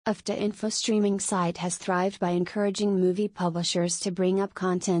Afdah info streaming site has thrived by encouraging movie publishers to bring up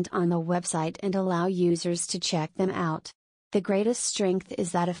content on the website and allow users to check them out. The greatest strength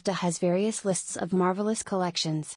is that Afdah has various lists of marvelous collections,